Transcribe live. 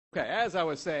Okay, as I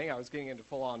was saying, I was getting into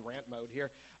full-on rant mode here.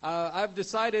 I've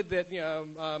decided that,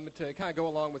 to kind of go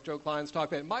along with Joe Klein's talk,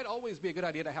 that it might always be a good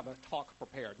idea to have a talk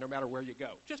prepared, no matter where you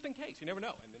go, just in case. You never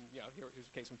know. And then, here's a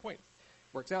case in point.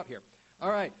 Works out here.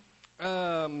 All right.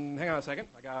 Hang on a second.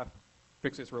 I got to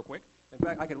fix this real quick. In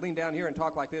fact, I could lean down here and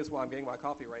talk like this while I'm getting my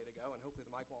coffee ready to go, and hopefully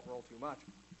the mic won't roll too much.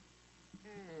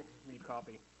 Need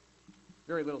coffee.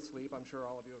 Very little sleep. I'm sure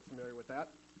all of you are familiar with that.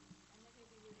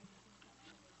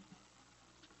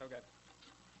 Okay.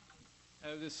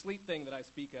 This sleep thing that I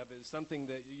speak of is something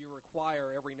that you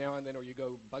require every now and then or you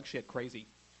go bug shit crazy.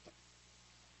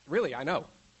 Really, I know.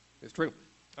 It's true.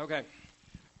 Okay.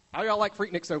 How y'all like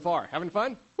Freaknik so far? Having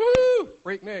fun? Woo!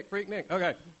 Freaknik, Freaknik.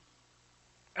 Okay.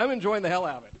 I'm enjoying the hell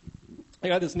out of it. I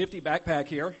got this nifty backpack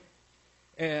here,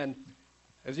 and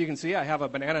as you can see, I have a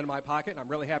banana in my pocket, and I'm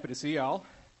really happy to see y'all.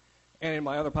 And in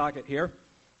my other pocket here,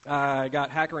 I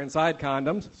got Hacker Inside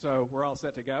condoms, so we're all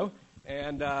set to go.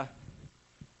 And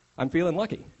I'm feeling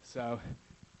lucky. So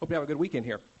hope you have a good weekend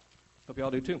here. Hope you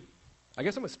all do too. I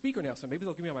guess I'm a speaker now, so maybe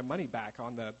they'll give me my money back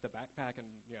on the backpack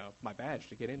and my badge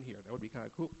to get in here. That would be kind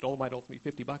of cool. Dolomite owes me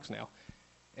 $50 now.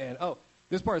 And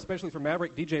this part especially for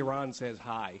Maverick. DJ Ron says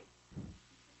hi.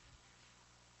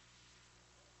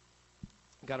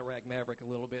 Got to rag Maverick a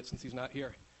little bit since he's not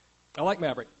here. I like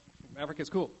Maverick. Maverick is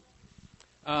cool.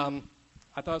 I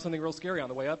thought of something real scary on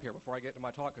the way up here before I get to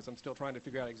my talk because I'm still trying to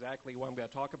figure out exactly what I'm going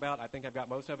to talk about. I think I've got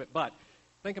most of it, but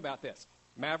think about this.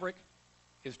 Maverick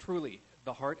is truly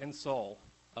the heart and soul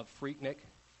of Freaknik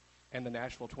and the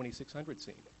Nashville 2600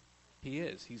 scene. He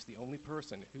is. He's the only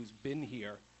person who's been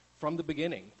here from the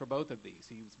beginning for both of these.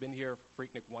 He's been here for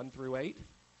Freaknik 1 through 8.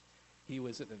 He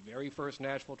was at the very first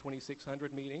Nashville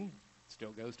 2600 meeting.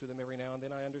 Still goes to them every now and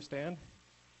then, I understand.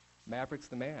 Maverick's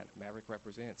the man. Maverick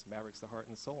represents. Maverick's the heart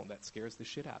and soul, and that scares the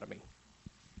shit out of me.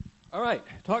 All right,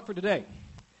 talk for today.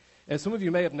 As some of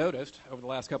you may have noticed over the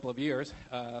last couple of years,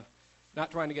 not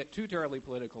trying to get too terribly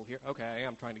political here. Okay, I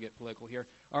am trying to get political here.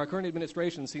 Our current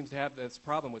administration seems to have this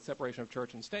problem with separation of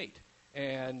church and state.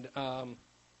 And,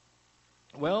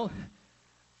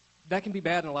 that can be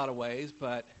bad in a lot of ways,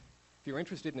 but if you're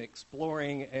interested in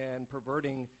exploring and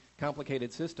perverting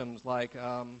complicated systems like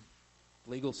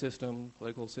legal system,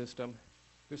 political system,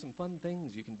 there's some fun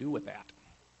things you can do with that.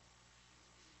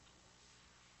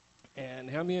 And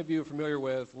how many of you are familiar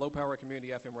with low-power community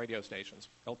FM radio stations,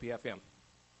 LPFM?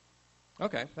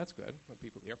 Okay, that's good.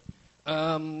 People here.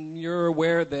 You're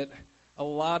aware that a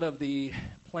lot of the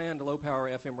planned low-power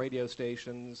FM radio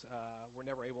stations were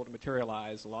never able to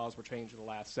materialize. The laws were changed at the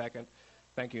last second.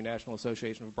 Thank you, National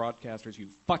Association of Broadcasters, you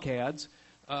fuckheads.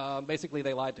 Basically,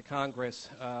 they lied to Congress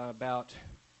about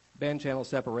band channel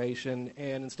separation,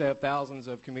 and instead of thousands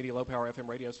of community low-power FM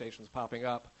radio stations popping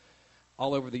up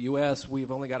all over the U.S., we've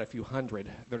only got a few hundred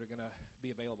that are going to be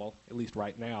available, at least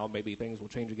right now. Maybe things will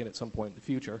change again at some point in the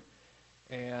future.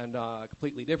 And a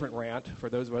completely different rant for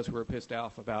those of us who are pissed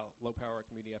off about low-power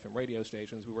community FM radio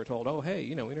stations. We were told, oh, hey,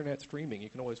 internet streaming,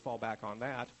 you can always fall back on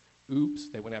that. Oops,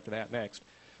 they went after that next.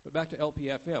 But back to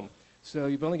LPFM. So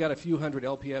you've only got a few hundred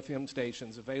LPFM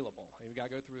stations available. And you've got to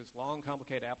go through this long,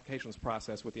 complicated applications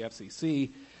process with the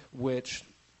FCC, which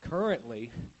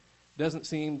currently doesn't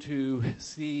seem to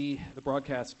see the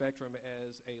broadcast spectrum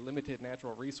as a limited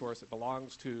natural resource that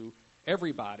belongs to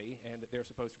everybody and that they're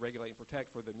supposed to regulate and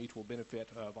protect for the mutual benefit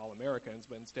of all Americans,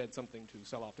 but instead something to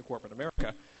sell off to corporate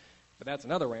America. But that's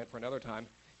another rant for another time.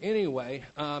 Anyway,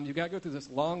 you've got to go through this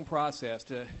long process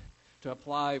to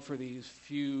apply for these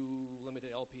few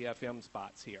limited LPFM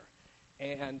spots here.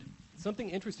 And something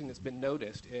interesting that's been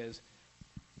noticed is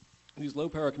these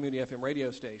low-power community FM radio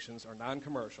stations are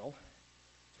non-commercial,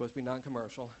 supposed to be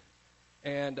non-commercial,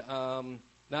 and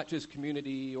not just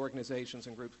community organizations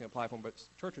and groups can apply for them, but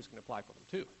churches can apply for them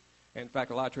too. And in fact,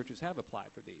 a lot of churches have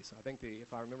applied for these. I think,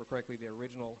 if I remember correctly, the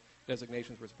original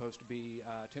designations were supposed to be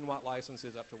 10-watt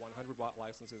licenses up to 100-watt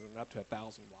licenses and up to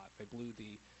 1,000-watt. They blew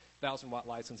the 1,000-watt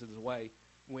licenses away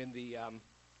when the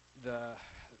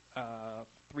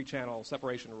 3-channel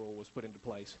separation rule was put into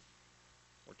place,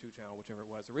 or 2-channel, whichever it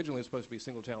was. Originally, it was supposed to be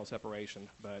single-channel separation,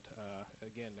 but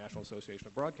again, National Association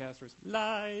of Broadcasters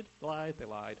lied,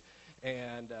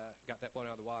 and got that blown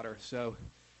out of the water. So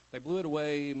they blew it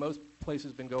away. Most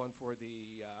places have been going for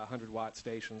the 100-watt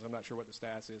stations. I'm not sure what the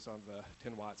status is on the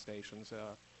 10-watt stations.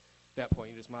 At that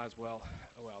point, you just might as well,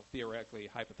 theoretically,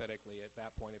 hypothetically, at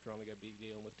that point, if you're only going to be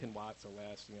dealing with 10 watts or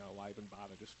less, why even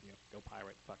bother? Just, go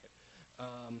pirate, fuck it.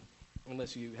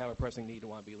 Unless you have a pressing need to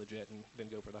want to be legit and then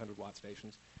go for the 100-watt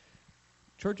stations.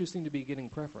 Churches seem to be getting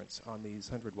preference on these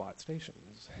 100-watt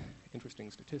stations.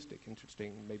 Interesting statistic,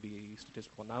 maybe a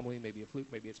statistical anomaly, maybe a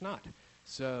fluke, maybe it's not.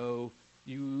 So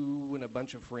you and a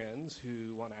bunch of friends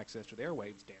who want access to the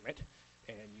airwaves, damn it,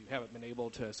 and you haven't been able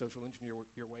to social engineer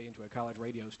your way into a college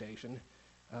radio station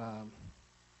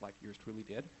like yours truly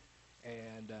did,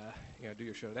 and do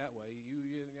your show that way,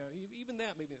 even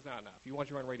that maybe is not enough. You want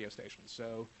your own radio station.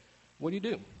 So what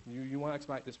do? You want to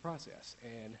expedite this process,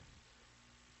 and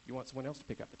you want someone else to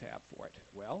pick up the tab for it.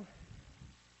 Well,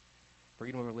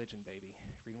 freedom of religion, baby.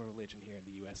 Freedom of religion here in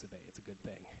the U.S. of A. It's a good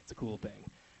thing. It's a cool thing.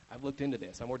 I've looked into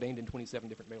this. I'm ordained in 27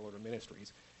 different mail-order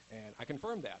ministries, and I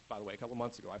confirmed that, by the way, a couple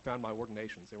months ago. I found my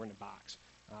ordinations. They were in a box,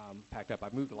 packed up.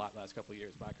 I've moved a lot the last couple of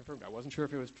years, but I confirmed it. I wasn't sure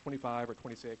if it was 25 or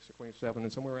 26 or 27,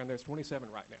 and somewhere around there it's 27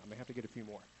 right now. I may have to get a few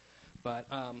more. But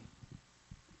I'm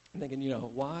thinking,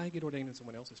 why get ordained in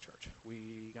someone else's church?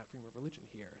 We got freedom of religion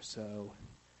here, so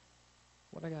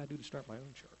what do I got to do to start my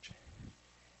own church?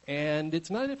 And it's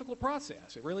not a difficult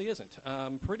process. It really isn't.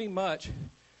 Pretty much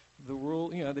the rule,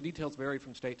 the details vary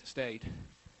from state to state,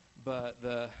 but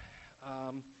the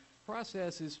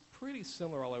process is pretty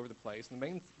similar all over the place. And the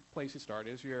main place you start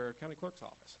is your county clerk's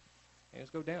office. And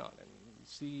just go down and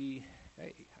see,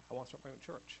 hey, I want to start my own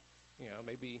church.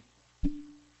 Maybe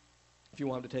if you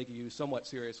wanted to take you somewhat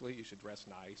seriously, you should dress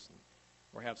nice,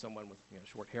 or have someone with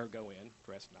short hair go in,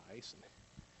 dress nice, and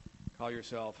call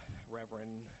yourself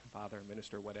Reverend, Father,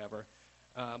 Minister, whatever.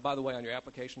 By the way, on your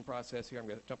application process here, I'm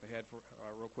going to jump ahead for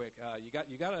real quick. You got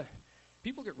to.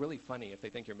 People get really funny if they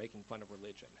think you're making fun of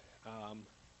religion.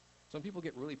 Some people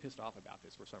get really pissed off about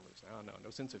this for some reason. I don't know, no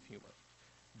sense of humor.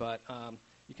 But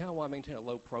you kind of want to maintain a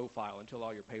low profile until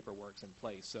all your paperwork's in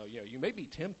place. So you may be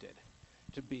tempted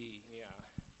to be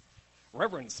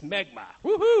Reverend Smegma,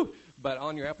 woohoo! But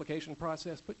on your application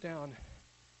process, put down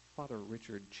Father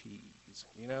Richard Cheese.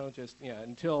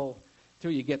 Until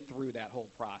you get through that whole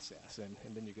process, and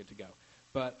then you're good to go.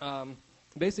 But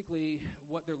basically,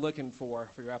 what they're looking for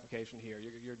your application here,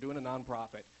 you're doing a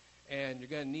nonprofit, and you're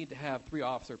going to need to have 3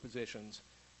 officer positions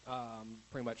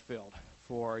pretty much filled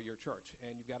for your church.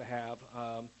 And you've got to have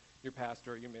your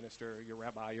pastor, your minister, your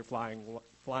rabbi, your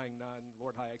flying nun,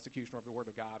 Lord High Executioner of the Word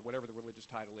of God, whatever the religious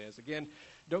title is. Again,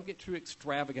 don't get too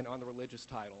extravagant on the religious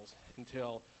titles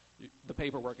until the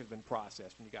paperwork has been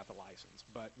processed and you got the license.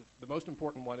 But the most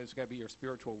important one is got to be your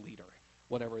spiritual leader,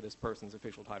 whatever this person's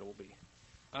official title will be.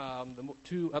 The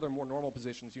 2 other more normal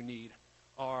positions you need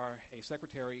are a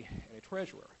secretary and a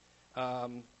treasurer.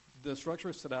 The structure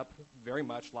is set up very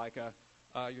much like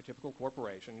your typical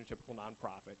corporation, your typical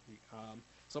nonprofit.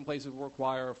 Some places will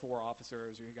require 4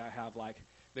 officers. You got to have like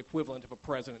the equivalent of a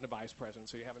president and a vice president.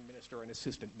 So you have a minister, an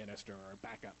assistant minister, or a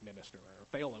backup minister, or a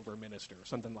failover minister, or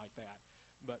something like that.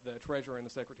 But the treasurer and the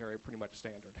secretary are pretty much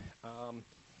standard.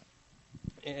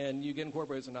 And you get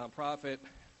incorporated as a nonprofit.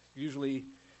 Usually,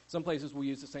 some places will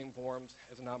use the same forms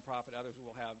as a nonprofit. Others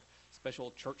will have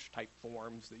special church-type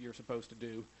forms that you're supposed to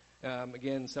do.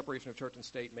 Again, separation of church and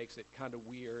state makes it kind of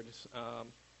weird.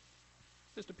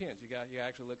 Just depends. You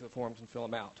actually look at the forms and fill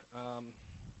them out.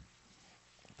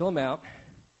 Fill them out.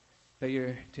 Pay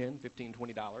your $10, $15,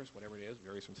 $20, whatever it is.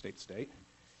 Varies from state to state.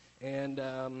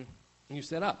 And you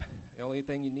set up. The only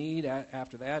thing you need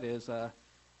after that is you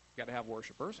got to have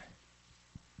worshipers,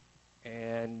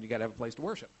 and you got to have a place to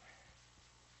worship.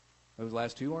 Those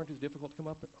last 2 aren't as difficult to come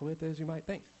up with as you might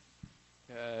think,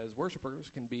 because worshipers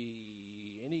can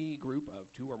be any group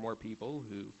of 2 or more people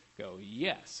who go,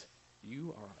 yes,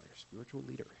 you are our spiritual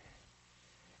leader.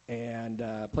 And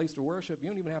place to worship, you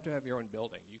don't even have to have your own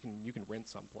building. You can rent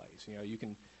someplace. You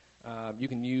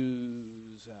can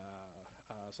use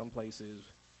some places.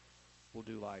 We'll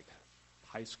do like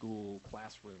high school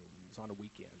classrooms on a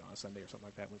weekend, on a Sunday or something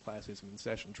like that when class isn't in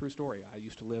session. True story. I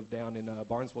used to live down in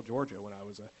Barnesville, Georgia when I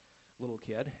was a little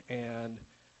kid, and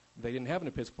they didn't have an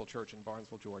Episcopal church in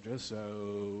Barnesville, Georgia,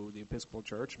 so the Episcopal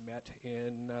church met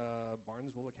in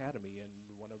Barnesville Academy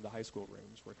in one of the high school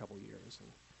rooms for a couple of years.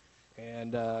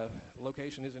 And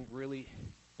location isn't really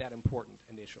that important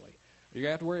initially. You're going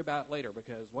to have to worry about it later,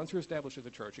 because once you're established as a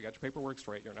church, you got your paperwork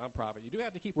straight, you're a nonprofit. You do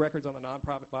have to keep records on the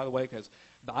nonprofit, by the way, because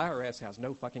the IRS has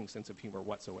no fucking sense of humor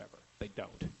whatsoever. They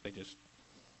don't. They just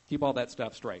keep all that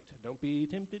stuff straight. Don't be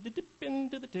tempted to dip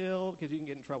into the till, because you can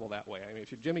get in trouble that way. I mean,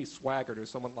 if you're Jimmy Swaggart or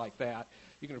someone like that,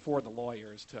 you can afford the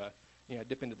lawyers to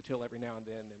dip into the till every now and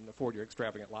then and afford your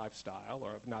extravagant lifestyle.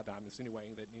 Or not that I'm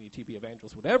insinuating that any TV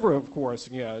evangelists would ever, of course,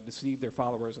 deceive their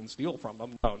followers and steal from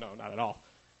them. No, not at all.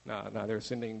 No, they're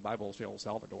sending Bibles to El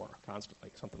Salvador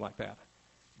constantly, something like that.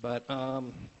 But,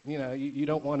 you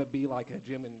don't want to be like a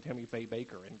Jim and Tammy Faye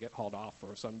Baker and get hauled off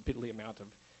for some piddly amount of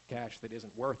cash that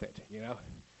isn't worth it,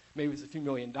 Maybe it's a few $1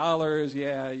 million,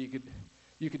 yeah,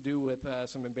 you could do with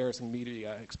some embarrassing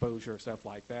media exposure, stuff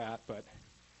like that. But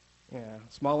Yeah,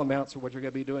 small amounts are what you're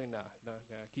going to be doing now. No,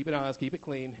 keep it honest, keep it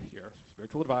clean. You're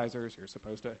spiritual advisors. You're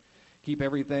supposed to keep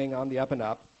everything on the up and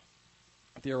up,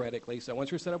 theoretically. So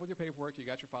once you're set up with your paperwork, you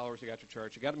got your followers, you got your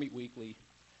church, you got to meet weekly,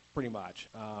 pretty much.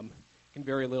 Can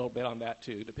vary a little bit on that,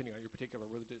 too, depending on your particular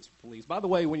religious beliefs. By the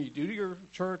way, when you do your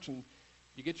church and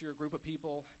you get your group of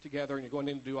people together and you're going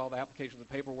in to do all the applications and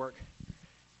paperwork,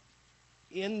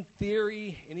 in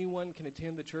theory, anyone can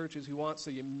attend the churches who wants, so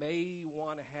you may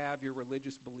want to have your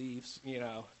religious beliefs,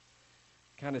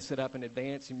 kind of set up in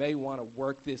advance. You may want to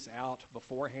work this out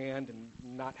beforehand and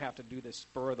not have to do this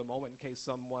spur of the moment in case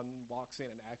someone walks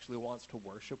in and actually wants to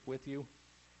worship with you.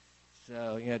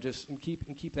 So, just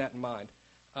keep that in mind.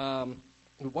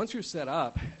 Once you're set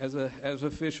up as an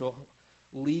official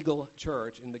legal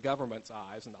church in the government's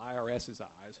eyes and the IRS's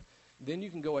eyes, then you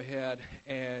can go ahead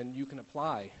and you can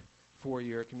apply for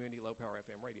your community low-power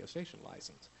FM radio station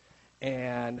license.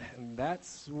 And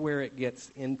that's where it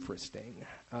gets interesting.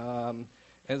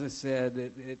 As I said,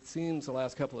 it seems the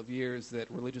last couple of years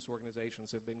that religious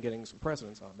organizations have been getting some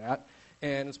precedence on that,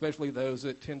 and especially those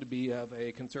that tend to be of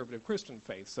a conservative Christian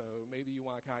faith. So maybe you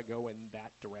want to kind of go in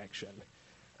that direction.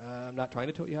 I'm not trying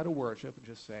to tell you how to worship, I'm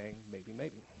just saying maybe.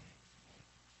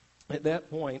 At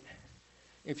that point,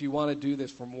 if you want to do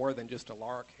this for more than just a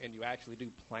lark and you actually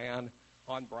do plan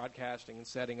on broadcasting and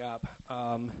setting up,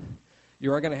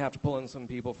 you are going to have to pull in some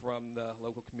people from the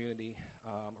local community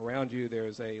around you.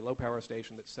 There's a low-power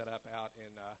station that's set up out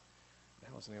in, the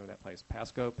hell is the name of that place?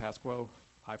 Pasco,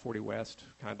 I-40 West,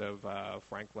 kind of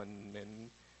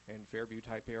Franklin and Fairview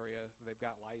type area. They've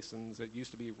got license. It used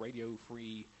to be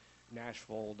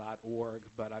radiofreenashville.org,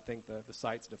 but I think the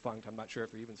site's defunct. I'm not sure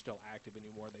if they're even still active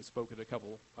anymore. They spoke at a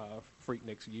couple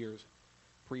Freakniks years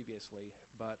previously,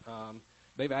 but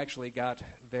they've actually got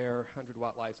their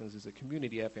 100-watt license as a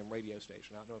community FM radio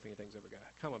station. I don't know if anything's ever going to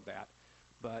come of that,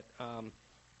 but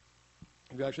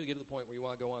if you actually get to the point where you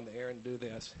want to go on the air and do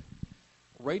this,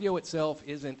 radio itself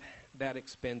isn't that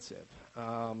expensive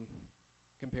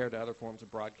compared to other forms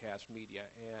of broadcast media,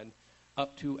 and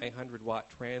up to a 100-watt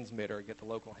transmitter, get the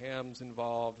local hams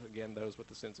involved, again, those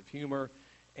with a sense of humor,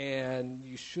 and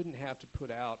you shouldn't have to put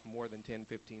out more than $10,000,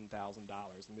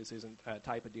 $15,000. And this isn't a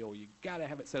type of deal where you got to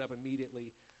have it set up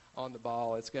immediately on the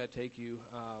ball. It's going to take you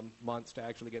months to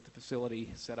actually get the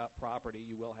facility set up properly.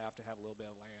 You will have to have a little bit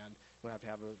of land. You'll have to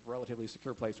have a relatively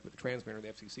secure place to put the transmitter. The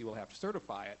FCC will have to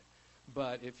certify it.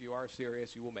 But if you are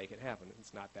serious, you will make it happen.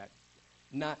 It's not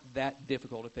that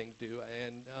difficult a thing to do.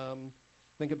 And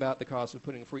think about the cost of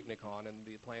putting a Freaknik on and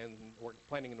the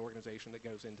planning and organization that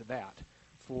goes into that.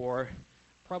 For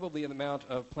probably an amount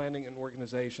of planning and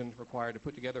organization required to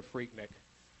put together Freaknik,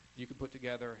 you could put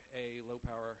together a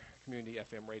low-power community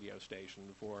FM radio station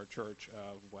for a church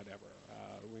of whatever.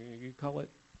 We call it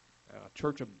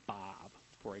Church of Bob,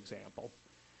 for example.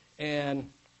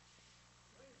 And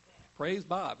praise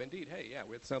Bob, indeed. Hey, yeah,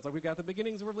 it sounds like we've got the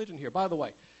beginnings of religion here. By the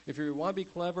way, if you want to be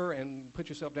clever and put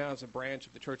yourself down as a branch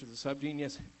of the Church of the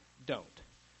Subgenius, don't.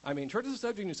 I mean, Church of the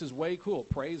Subgenius is way cool.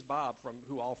 Praise Bob, from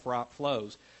who all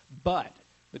flows. But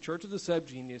the Church of the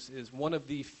Subgenius is one of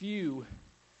the few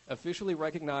officially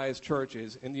recognized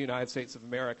churches in the United States of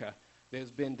America that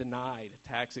has been denied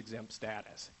tax-exempt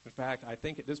status. In fact, I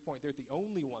think at this point they're the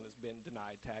only one that's been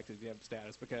denied tax-exempt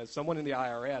status because someone in the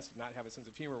IRS did not have a sense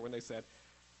of humor when they said,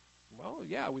 well,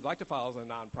 yeah, we'd like to file as a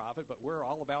nonprofit, but we're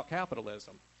all about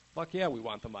capitalism. Fuck yeah, we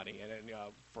want the money. And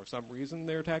for some reason,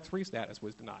 their tax-free status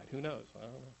was denied. Who knows? I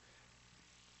don't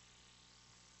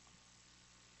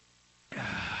know.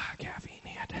 Caffeine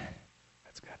hit.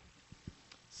 That's good.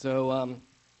 So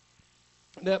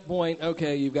at that point,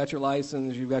 okay, you've got your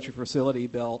license, you've got your facility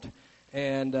built,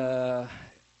 and,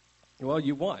 well,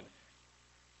 you won.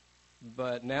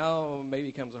 But now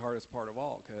maybe comes the hardest part of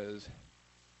all, because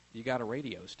you got a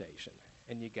radio station,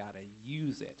 and you got to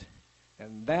use it.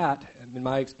 And that, in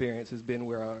my experience, has been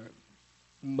where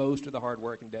most of the hard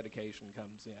work and dedication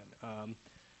comes in.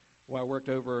 When I worked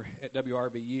over at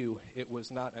WRBU, it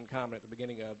was not uncommon at the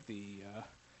beginning of the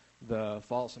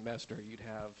fall semester, you'd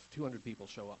have 200 people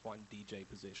show up on DJ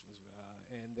positions.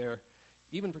 And they're,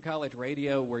 even for college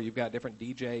radio, where you've got different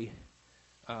DJ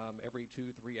every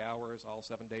 2-3 hours, all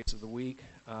 7 days of the week,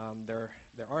 there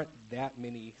aren't that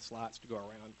many slots to go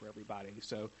around for everybody.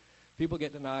 So people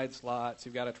get denied slots.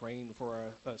 You've got to train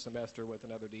for a semester with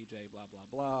another DJ, blah, blah,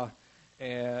 blah.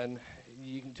 And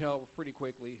you can tell pretty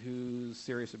quickly who's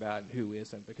serious about it and who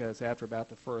isn't, because after about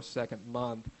the first, second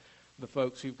month, the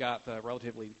folks who've got the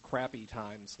relatively crappy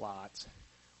time slots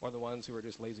are the ones who are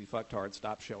just lazy fucktards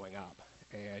stop showing up.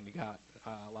 And you got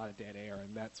a lot of dead air,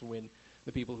 and that's when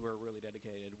the people who are really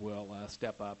dedicated will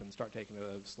step up and start taking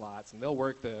those slots. And they'll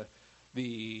work the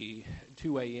the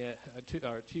 2 a.m.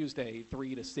 Or Tuesday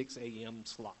 3 to 6 a.m.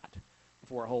 slot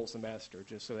for a whole semester,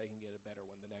 just so they can get a better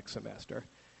one the next semester.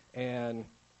 And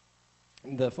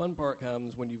the fun part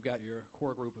comes when you've got your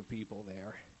core group of people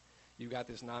there. You've got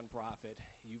this nonprofit.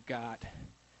 You've got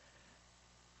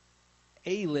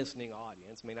a listening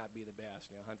audience. May not be the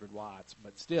best, 100 watts,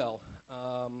 but still,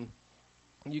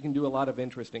 you can do a lot of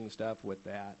interesting stuff with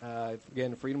that.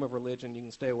 Again, freedom of religion. You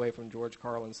can stay away from George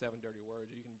Carlin's 7 Dirty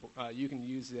Words. You can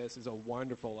use this as a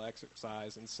wonderful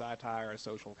exercise in satire,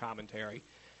 social commentary,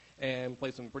 and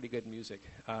play some pretty good music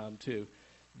too.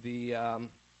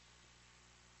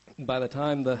 By the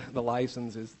time the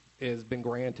license is been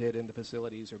granted and the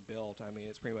facilities are built, I mean,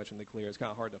 it's pretty much in the clear. It's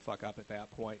kind of hard to fuck up at that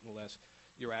point unless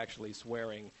you're actually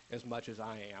swearing as much as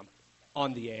I am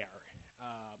on the air.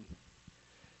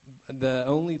 The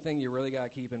only thing you really got to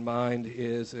keep in mind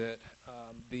is that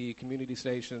the community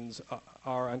stations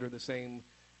are under the same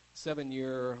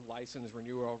 7-year license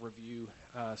renewal review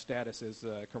status as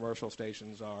commercial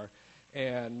stations are.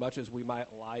 And much as we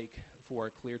might like for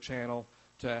a Clear Channel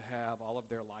to have all of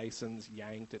their license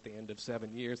yanked at the end of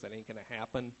 7 years, that ain't going to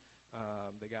happen.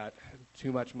 They got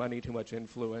too much money, too much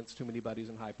influence, too many buddies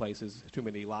in high places, too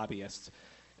many lobbyists.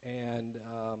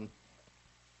 And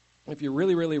if you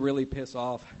really, really, really piss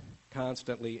off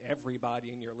constantly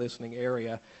everybody in your listening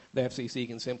area, the FCC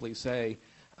can simply say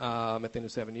at the end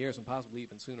of 7 years, and possibly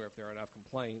even sooner if there are enough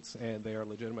complaints, and they are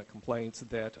legitimate complaints,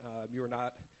 that you are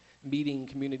not meeting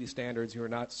community standards, you are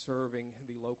not serving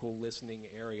the local listening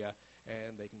area,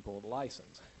 and they can pull the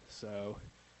license. So,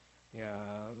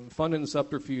 yeah, fun and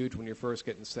subterfuge when you're first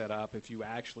getting set up if you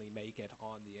actually make it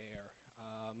on the air.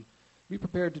 Be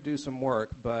prepared to do some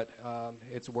work, but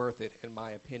it's worth it in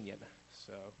my opinion.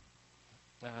 So,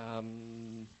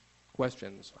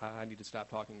 questions? I need to stop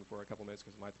talking for a couple minutes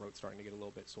because my throat's starting to get a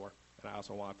little bit sore, and I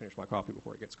also want to finish my coffee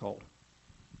before it gets cold.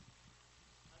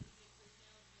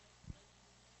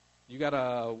 You got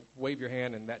to wave your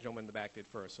hand, and that gentleman in the back did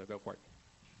first, so go for it.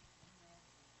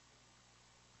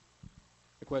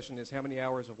 The question is, how many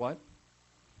hours of what?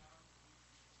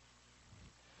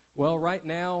 Well, right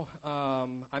now,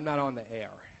 I'm not on the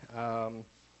air.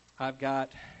 I've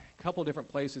got a couple different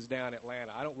places down in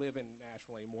Atlanta. I don't live in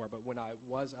Nashville anymore, but when I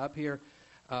was up here,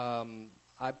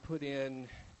 I put in,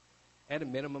 at a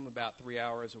minimum, about 3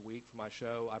 hours a week for my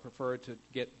show. I prefer to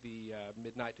get the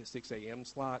midnight to 6 a.m.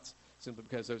 slots, simply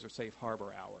because those are safe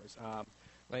harbor hours. Let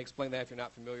me explain that if you're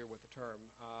not familiar with the term.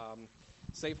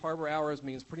 Safe harbor hours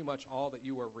means pretty much all that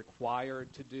you are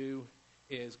required to do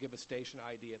is give a station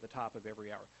ID at the top of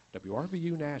every hour.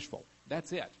 WRVU Nashville.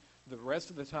 That's it. The rest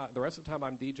of the time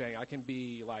I'm DJing, I can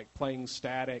be like playing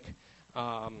static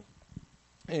and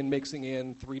mixing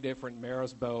in 3 different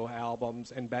Marisbo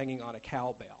albums and banging on a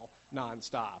cowbell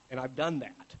nonstop, and I've done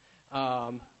that.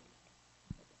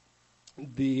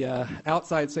 The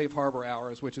outside safe harbor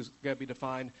hours, which is going to be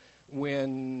defined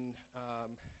when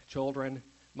children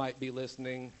might be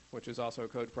listening, which is also a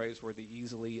code phrase for the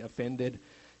easily offended.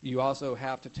 You also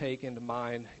have to take into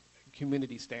mind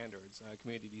community standards,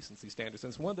 community decency standards.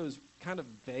 And it's one of those kind of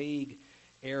vague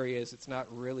areas. It's not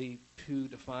really too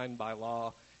defined by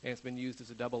law, and it's been used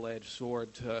as a double-edged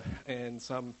sword in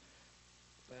some,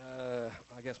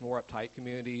 I guess, more uptight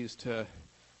communities to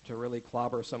really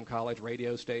clobber some college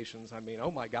radio stations. I mean, oh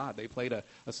my God, they played a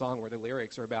song where the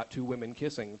lyrics are about 2 women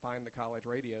kissing. Find the college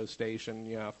radio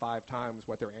station, 5 times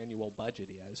what their annual budget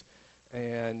is.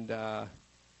 And,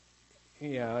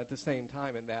 at the same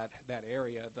time in that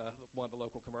area, one of the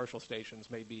local commercial stations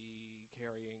may be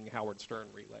carrying Howard Stern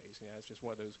relays. It's just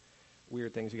one of those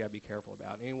weird things you got to be careful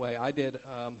about. Anyway, I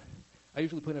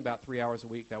usually put in about 3 hours a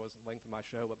week. That was the length of my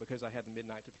show, but because I had the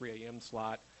midnight to 3 a.m.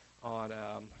 slot on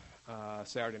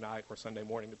Saturday night or Sunday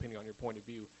morning, depending on your point of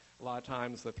view, a lot of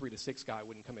times the 3 to 6 guy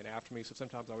wouldn't come in after me, so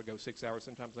sometimes I would go 6 hours,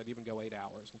 sometimes I'd even go 8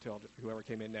 hours until whoever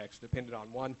came in next, depended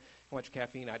on 1, how much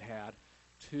caffeine I'd had,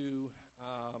 2,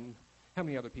 how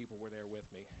many other people were there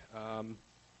with me.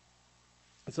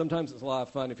 Sometimes it's a lot of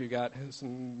fun if you've got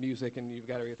some music and you've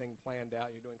got everything planned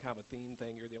out, you're doing kind of a theme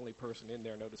thing, you're the only person in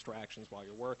there, no distractions while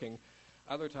you're working.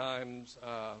 Other times,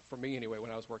 for me anyway,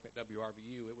 when I was working at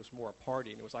WRVU, it was more a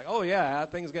party, and it was like, oh yeah,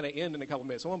 that thing's going to end in a couple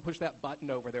minutes. Someone push that button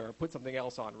over there or put something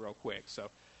else on real quick. So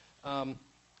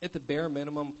at the bare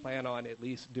minimum, plan on at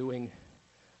least doing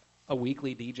a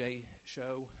weekly DJ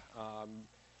show.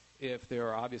 If there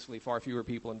are obviously far fewer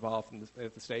people involved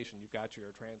at the station, you've got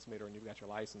your transmitter and you've got your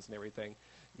license and everything,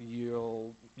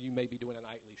 you may be doing a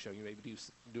nightly show. You may be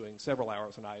doing several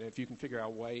hours a night. And if you can figure out a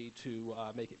way to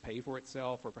make it pay for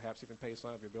itself or perhaps even pay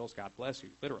some of your bills, God bless you,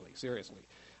 literally, seriously.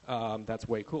 That's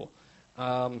way cool.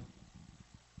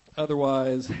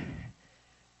 Otherwise,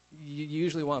 you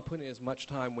usually want to put in as much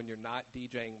time when you're not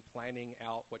DJing, planning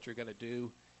out what you're going to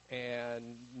do.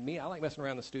 And me, I like messing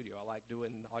around in the studio. I like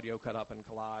doing audio cut up and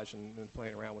collage and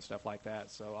playing around with stuff like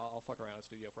that. So I'll fuck around in the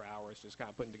studio for hours, just kind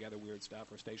of putting together weird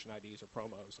stuff or station IDs or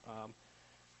promos.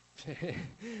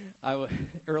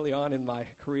 Early on in my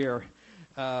career,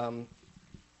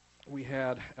 we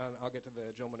had, I'll get to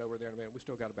the gentleman over there in a minute. We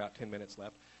still got about 10 minutes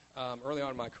left. Early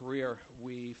on in my career,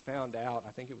 we found out,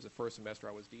 I think it was the first semester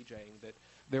I was DJing, that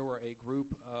there were a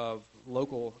group of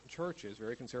local churches,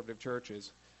 very conservative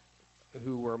churches,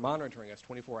 who were monitoring us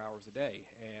 24 hours a day.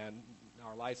 And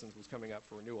our license was coming up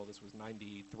for renewal. This was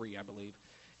 93, I believe.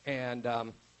 And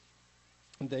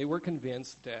they were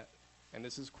convinced that, and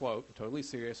this is, quote, totally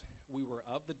serious, we were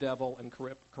of the devil and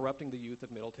corrupting the youth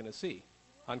of Middle Tennessee,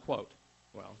 unquote.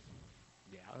 Well,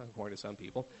 yeah, according to some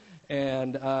people.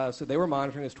 And so they were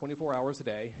monitoring us 24 hours a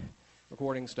day,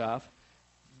 recording stuff.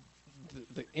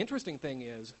 The interesting thing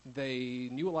is they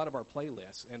knew a lot of our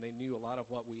playlists, and they knew a lot of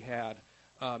what we had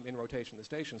in rotation the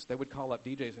stations. They would call up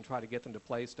DJs and try to get them to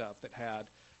play stuff that had,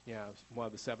 one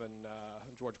of the seven,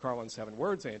 George Carlin's 7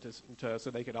 words in it,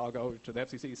 so they could all go to the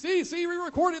FCC, see, we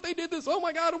recorded, they did this, oh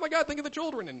my God, think of the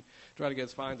children, and try to get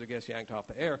his fines or get us yanked off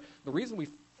the air. The reason we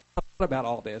found out about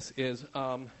all this is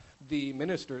the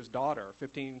minister's daughter,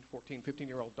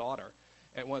 15-year-old daughter,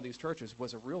 at one of these churches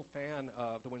was a real fan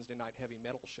of the Wednesday night heavy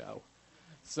metal show.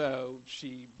 So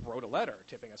she wrote a letter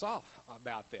tipping us off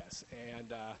about this,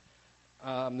 and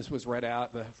this was read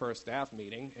out at the first staff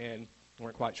meeting, and we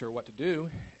weren't quite sure what to do.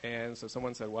 And so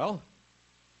someone said, well,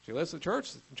 she lists the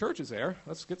church is there.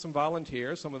 Let's get some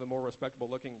volunteers, some of the more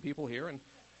respectable-looking people here, and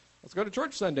let's go to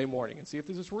church Sunday morning and see if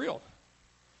this is real.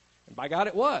 And by God,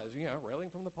 it was, railing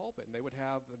from the pulpit. And they would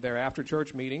have their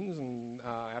after-church meetings and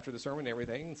after the sermon and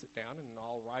everything, and sit down and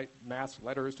all write mass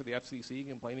letters to the FCC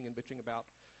complaining and bitching about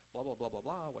blah, blah, blah, blah,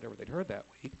 blah, whatever they'd heard that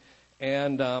week.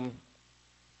 And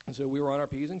so we were on our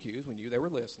P's and Q's. We knew they were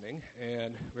listening,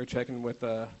 and we were checking with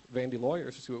Vandy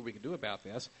lawyers to see what we could do about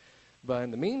this. But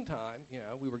in the meantime,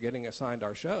 we were getting assigned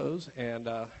our shows, and,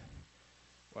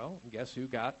 guess who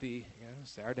got the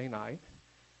Saturday night,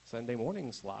 Sunday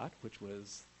morning slot, which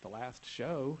was the last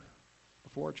show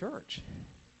before church.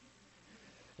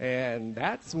 And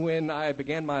that's when I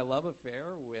began my love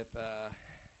affair with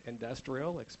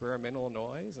industrial, experimental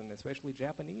noise, and especially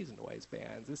Japanese noise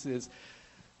bands. This is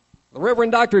the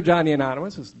Reverend Dr. Johnny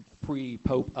Anonymous. This is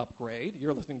pre-Pope upgrade.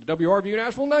 You're listening to WRVU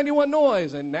Nashville 91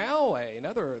 Noise, and now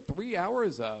another 3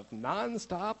 hours of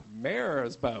nonstop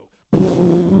mare's bow.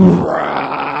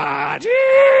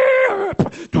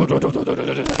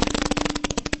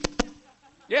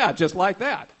 Yeah, just like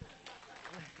that.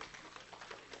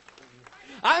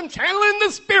 I'm channeling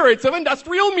the spirits of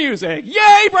industrial music.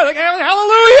 Yay, brother!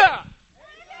 Hallelujah!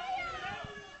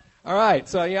 All right,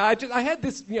 so I had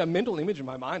this mental image in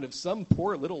my mind of some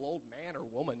poor little old man or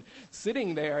woman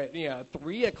sitting there at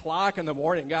 3 o'clock in the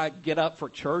morning. Got to get up for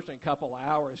church in a couple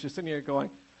hours, just sitting here going,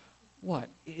 "What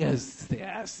is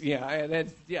this?"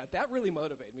 That really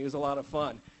motivated me. It was a lot of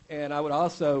fun, and I would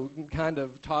also kind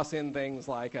of toss in things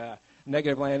like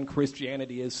Negative Land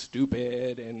Christianity is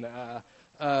stupid, and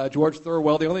George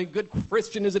Thurwell, the only good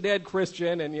Christian is a dead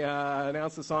Christian, and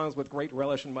announce the songs with great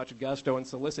relish and much gusto and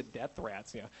solicit death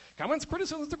threats. Comments,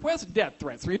 criticisms, requests, death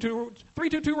threats.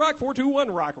 322-ROCK,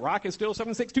 421-ROCK. Rock is still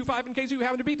 7625 in case you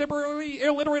happen to be temporarily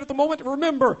illiterate at the moment.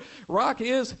 Remember, rock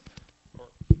is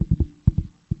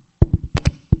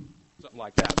something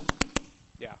like that.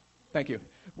 Yeah, thank you.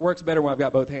 Works better when I've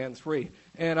got both hands free.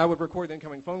 And I would record the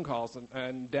incoming phone calls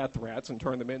and death threats and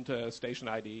turn them into station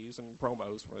IDs and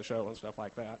promos for the show and stuff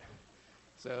like that.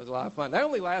 So it was a lot of fun. That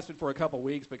only lasted for a couple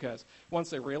weeks because once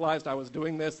they realized I was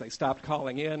doing this, they stopped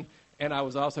calling in. And I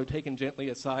was also taken gently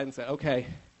aside and said, okay,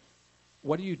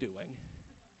 what are you doing?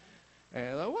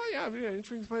 And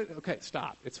okay,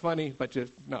 stop. It's funny, but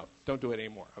just, no, don't do it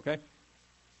anymore, okay?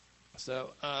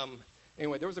 So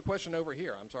anyway, there was a question over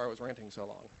here. I'm sorry I was ranting so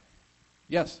long.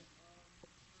 Yes?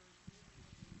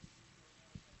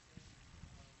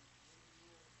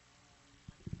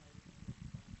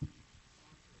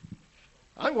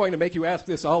 I'm going to make you ask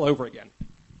this all over again.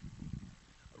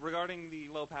 Regarding the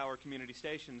low-power community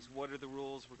stations, what are the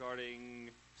rules regarding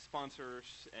sponsors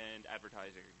and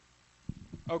advertising?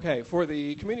 Okay, for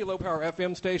the community low-power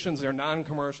FM stations, they're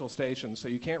non-commercial stations, so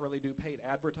you can't really do paid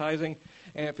advertising.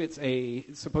 And if it's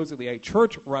supposedly a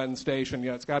church-run station,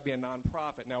 it's got to be a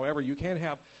nonprofit. However, you can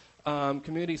have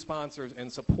community sponsors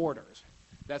and supporters.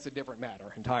 That's a different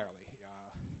matter entirely.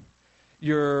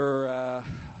 Your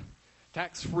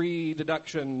tax-free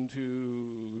deduction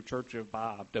to Church of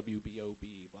Bob,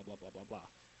 WBOB, blah, blah, blah, blah, blah.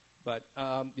 But,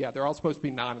 they're all supposed to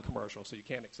be non-commercial, so you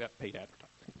can't accept paid advertising.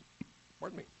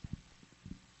 Pardon me.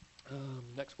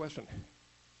 Next question.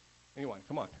 Anyone,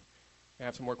 come on. I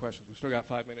have some more questions. We've still got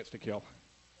 5 minutes to kill.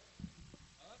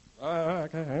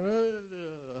 Okay,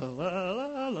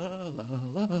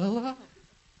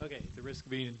 at the risk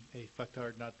of being a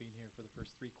fucktard not being here for the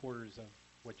first 3/4 of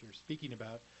what you're speaking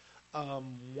about,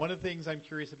 one of the things I'm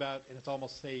curious about, and it's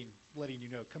almost letting you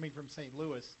know, coming from St.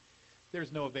 Louis,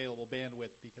 there's no available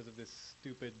bandwidth because of this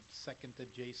stupid second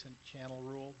adjacent channel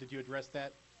rule. Did you address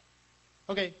that?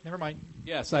 Okay, never mind.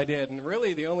 Yes, I did. And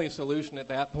really the only solution at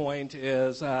that point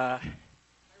is...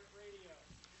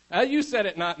 you said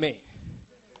it, not me.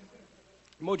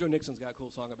 Mojo Nixon's got a cool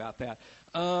song about that.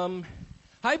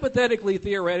 Hypothetically,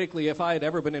 theoretically, if I had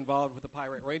ever been involved with a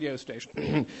pirate radio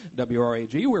station,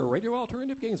 WRAG, we're Radio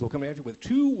Alternative Gainesville, coming at you with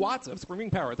 2 watts of screaming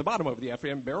power at the bottom of the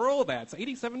FM barrel. That's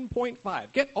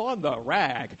 87.5. Get on the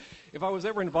rag. If I was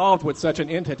ever involved with such an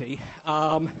entity,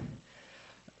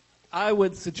 I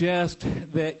would suggest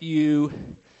that you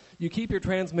keep your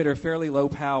transmitter fairly low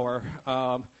power.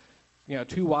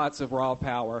 2 watts of raw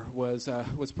power was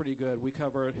pretty good. We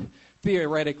covered,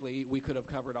 theoretically, we could have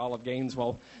covered all of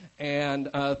Gainesville. And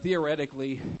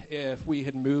theoretically, if we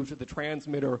had moved the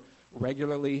transmitter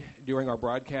regularly during our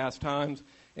broadcast times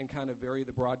and kind of vary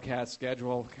the broadcast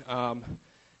schedule,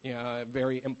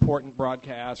 very important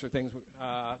broadcasts or things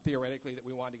theoretically that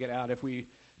we wanted to get out, if we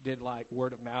did like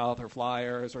word of mouth or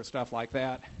flyers or stuff like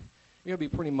that, it would be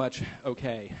pretty much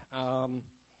okay.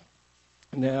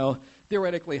 Now,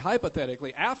 theoretically,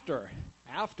 hypothetically, after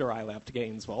I left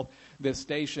Gainesville, this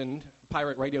station,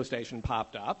 pirate radio station,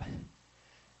 popped up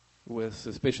with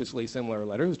suspiciously similar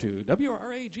letters to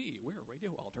WRAG, we're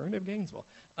Radio Alternative Gainesville.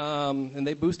 And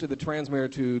they boosted the transmitter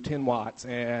to 10 watts,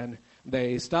 and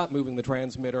they stopped moving the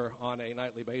transmitter on a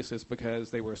nightly basis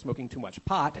because they were smoking too much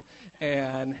pot,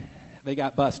 and they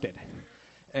got busted.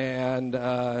 And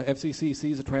FCC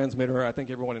seized the transmitter. I think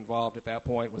everyone involved at that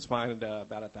point was fined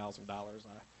about $1,000.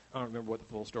 I don't remember what the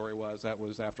full story was. That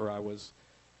was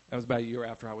about a year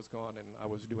after I was gone, and I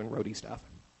was doing roadie stuff.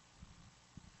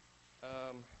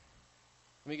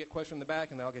 Let me get a question in the back,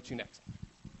 and then I'll get you next.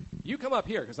 You come up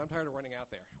here, because I'm tired of running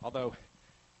out there. Although,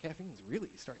 caffeine's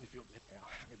really starting to feel good now.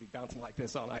 I'm going to be bouncing like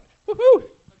this all night. Woohoo!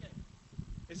 Okay.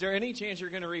 Is there any chance you're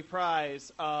going to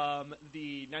reprise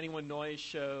the 91 Noise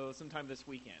show sometime this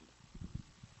weekend?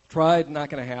 Tried, not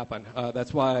going to happen.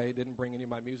 That's why I didn't bring any of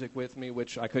my music with me,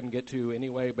 which I couldn't get to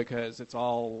anyway because it's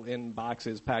all in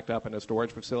boxes packed up in a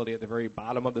storage facility at the very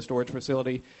bottom of the storage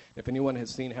facility. If anyone has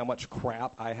seen how much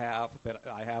crap I have that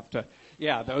I have to,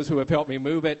 those who have helped me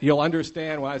move it, you'll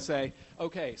understand when I say,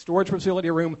 okay, storage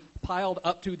facility room piled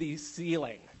up to the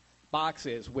ceiling,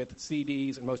 boxes with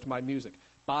CDs and most of my music,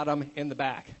 bottom in the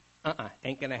back.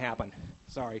 Ain't going to happen.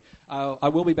 Sorry. I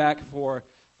will be back for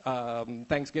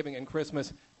Thanksgiving and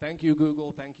Christmas. Thank you,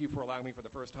 Google. Thank you for allowing me for the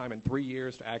first time in 3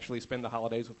 years to actually spend the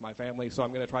holidays with my family. So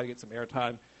I'm going to try to get some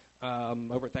airtime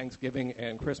over Thanksgiving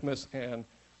and Christmas. And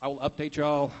I will update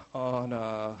y'all on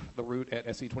the route at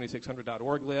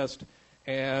se2600.org list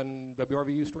and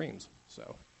WRVU streams.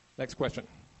 So next question.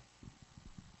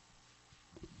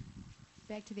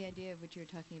 Back to the idea of what you were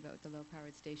talking about with the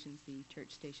low-powered stations, the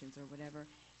church stations or whatever.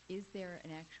 Is there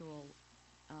an actual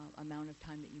amount of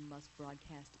time that you must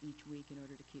broadcast each week in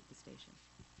order to keep the station?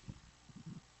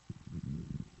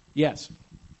 Yes. And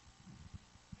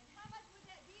how much would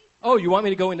that be? Oh, you want me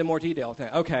to go into more detail?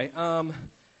 Okay.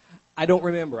 I don't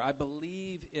remember. I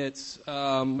believe it's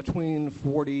between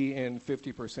 40 and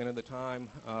 50% of the time.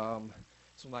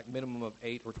 So like minimum of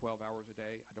 8 or 12 hours a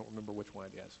day. I don't remember which one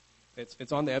it is.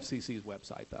 It's on the FCC's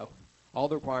website, though. All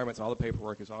the requirements, all the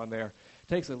paperwork is on there. It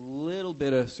takes a little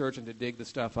bit of searching to dig the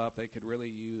stuff up. They could really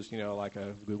use, like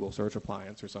a Google search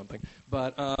appliance or something.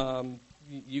 But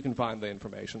you can find the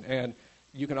information. And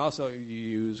you can also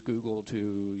use Google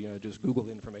to, just Google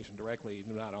the information directly,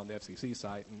 not on the FCC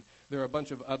site. And there are a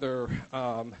bunch of other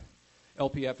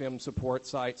LPFM support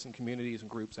sites and communities and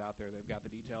groups out there. They've got the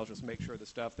details. Just make sure the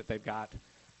stuff that they've got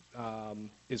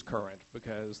is current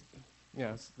because...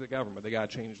 it's the government. They got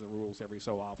to change the rules every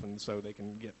so often so they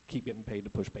can keep getting paid to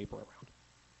push paper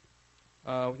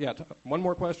around. One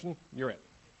more question. You're it.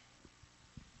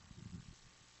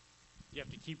 You have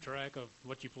to keep track of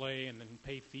what you play and then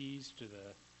pay fees to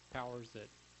the powers that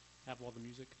have all the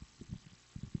music.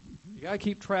 You got to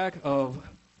keep track of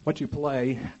what you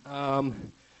play.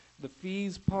 The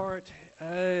fees part,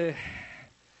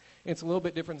 it's a little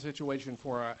bit different situation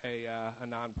for a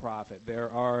nonprofit. There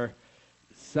are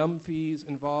some fees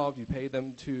involved. You pay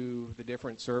them to the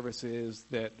different services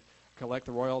that collect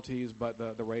the royalties, but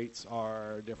the rates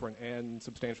are different and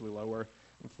substantially lower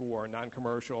for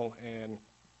non-commercial. And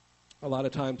a lot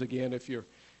of times, again, if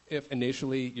if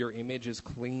initially your image is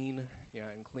clean,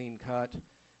 and clean cut,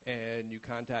 and you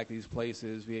contact these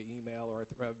places via email or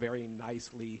a very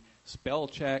nicely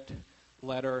spell-checked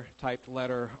typed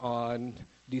letter on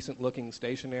decent-looking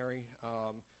stationery,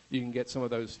 you can get some of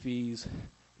those fees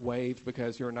waived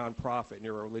because you're a nonprofit and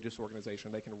you're a religious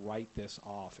organization. They can write this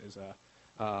off as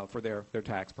for their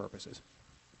tax purposes.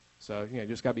 So you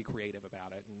just got to be creative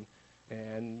about it,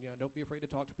 and don't be afraid to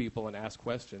talk to people and ask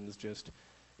questions. Just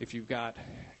if you've got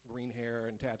green hair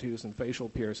and tattoos and facial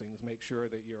piercings, make sure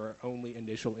that your only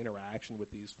initial interaction with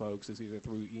these folks is either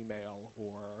through email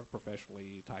or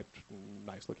professionally typed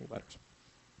nice-looking letters.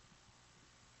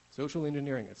 Social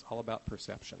engineering, it's all about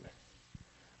perception.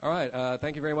 All right,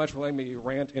 thank you very much for letting me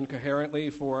rant incoherently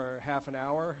for half an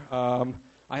hour.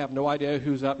 I have no idea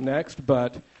who's up next,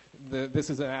 but this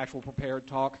is an actual prepared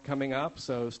talk coming up,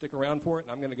 so stick around for it,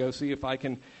 and I'm going to go see if I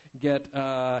can get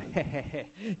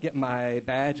get my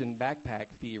badge and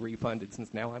backpack fee refunded,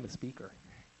 since now I'm a speaker.